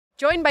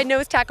Joined by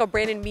nose tackle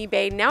Brandon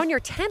Mebane, now in your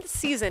 10th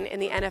season in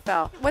the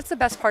NFL. What's the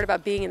best part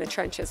about being in the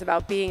trenches,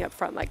 about being up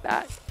front like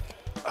that?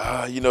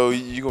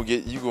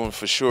 You're gonna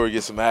for sure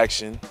get some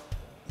action.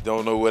 You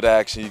don't know what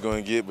action you're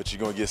gonna get, but you're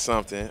gonna get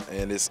something,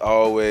 and it's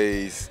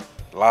always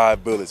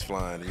live bullets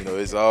flying.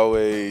 It's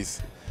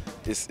always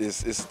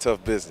it's a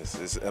tough business.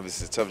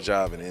 It's a tough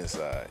job in the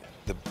inside.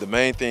 The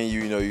main thing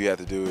you have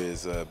to do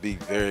is be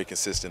very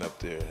consistent up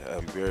there,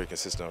 be very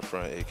consistent up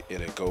front.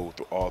 It'll go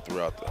all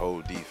throughout the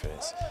whole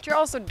defense. You're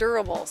also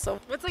durable. So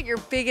what's like your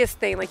biggest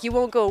thing? Like you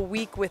won't go a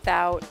week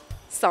without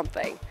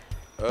something.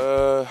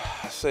 I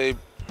say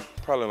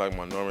probably like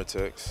my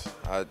Normatex.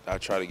 I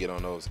try to get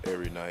on those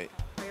every night.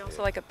 Are you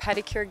also like a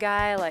pedicure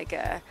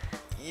guy,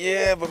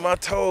 Yeah, but my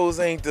toes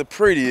ain't the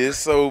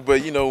prettiest. But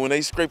when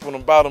they scrape on the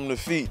bottom of the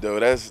feet,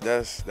 though, that's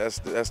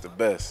the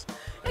best.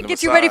 It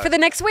gets you ready for the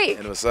next week.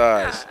 And a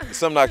massage. Yeah.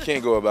 Something I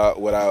can't go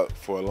without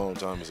for a long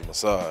time is a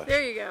massage.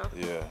 There you go.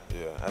 Yeah,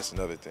 that's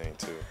another thing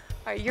too.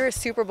 All right, you're a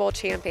Super Bowl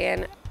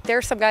champion. There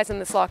are some guys in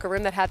this locker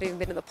room that haven't even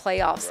been to the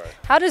playoffs. Right.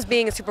 How does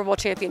being a Super Bowl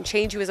champion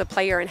change you as a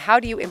player, and how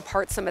do you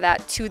impart some of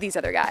that to these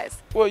other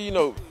guys? Well,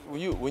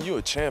 when you're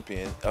a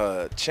champion,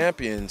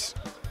 champions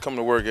come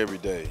to work every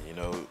day.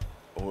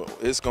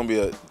 It's gonna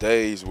be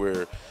days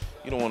where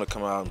you don't want to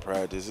come out and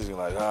practice. It's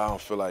like, I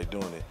don't feel like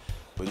doing it.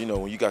 But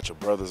when you got your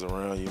brothers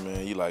around you,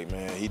 man, you like,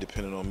 man, he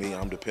depending on me,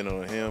 I'm depending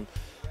on him.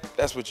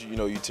 That's what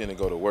you tend to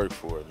go to work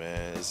for,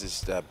 man. It's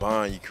just that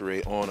bond you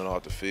create on and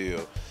off the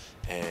field.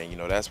 And,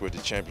 that's where the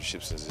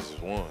championships is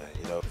won,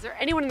 Is there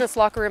anyone in this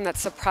locker room that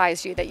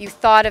surprised you, that you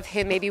thought of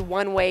him maybe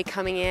one way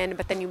coming in,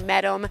 but then you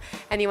met him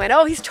and you went,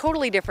 oh, he's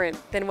totally different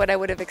than what I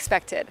would have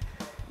expected?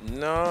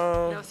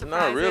 No,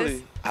 not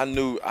really. I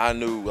knew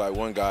like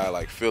one guy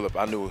like Phillip.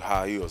 I knew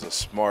how he was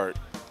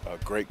a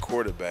great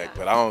quarterback,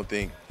 but I don't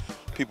think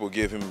people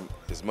give him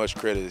as much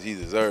credit as he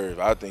deserves.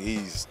 I think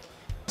he's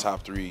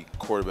top 3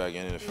 quarterback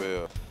in the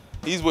NFL.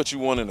 He's what you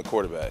want in a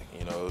quarterback.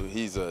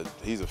 He's a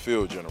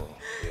field general.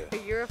 Yeah.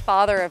 You're a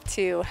father of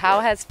 2.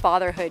 How has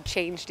fatherhood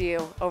changed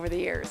you over the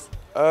years?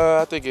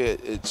 I think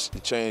it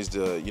changed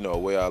the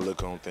way I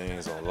look on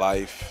things, on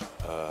life,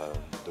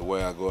 the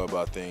way I go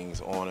about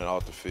things on and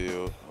off the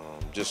field.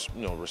 Just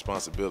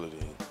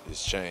responsibility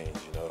has changed.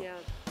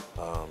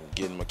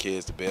 Getting my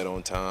kids to bed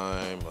on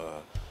time,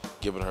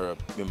 giving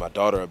my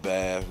daughter a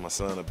bath, my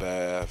son a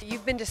bath.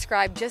 You've been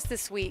described just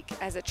this week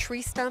as a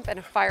tree stump and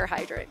a fire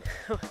hydrant.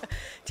 Do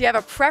you have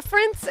a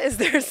preference? Is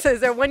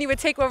there one you would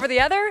take over the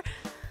other?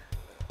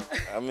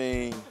 I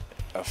mean,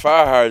 a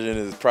fire hydrant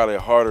is probably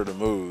harder to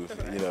move.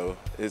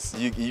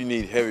 You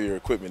need heavier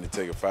equipment to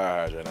take a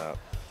fire hydrant out.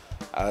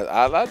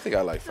 I think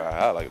I like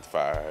the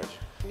fire hydrant.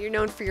 You're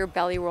known for your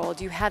belly roll.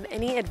 Do you have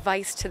any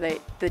advice to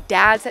the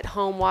dads at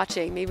home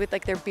watching, maybe with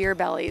like their beer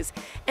bellies?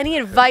 Any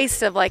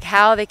advice of like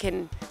how they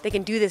can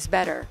do this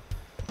better?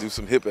 Do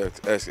some hip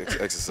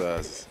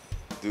exercises.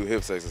 Do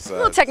hips exercises. A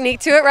little technique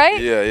to it, right?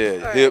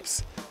 Yeah. Right.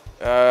 Hips.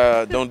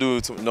 Don't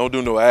do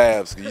no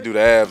abs. Cause you do the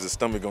abs, the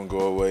stomach gonna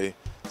go away.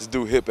 Just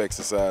do hip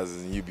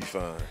exercises and you'll be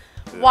fine.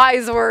 Yeah.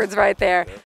 Wise words right there. Yeah.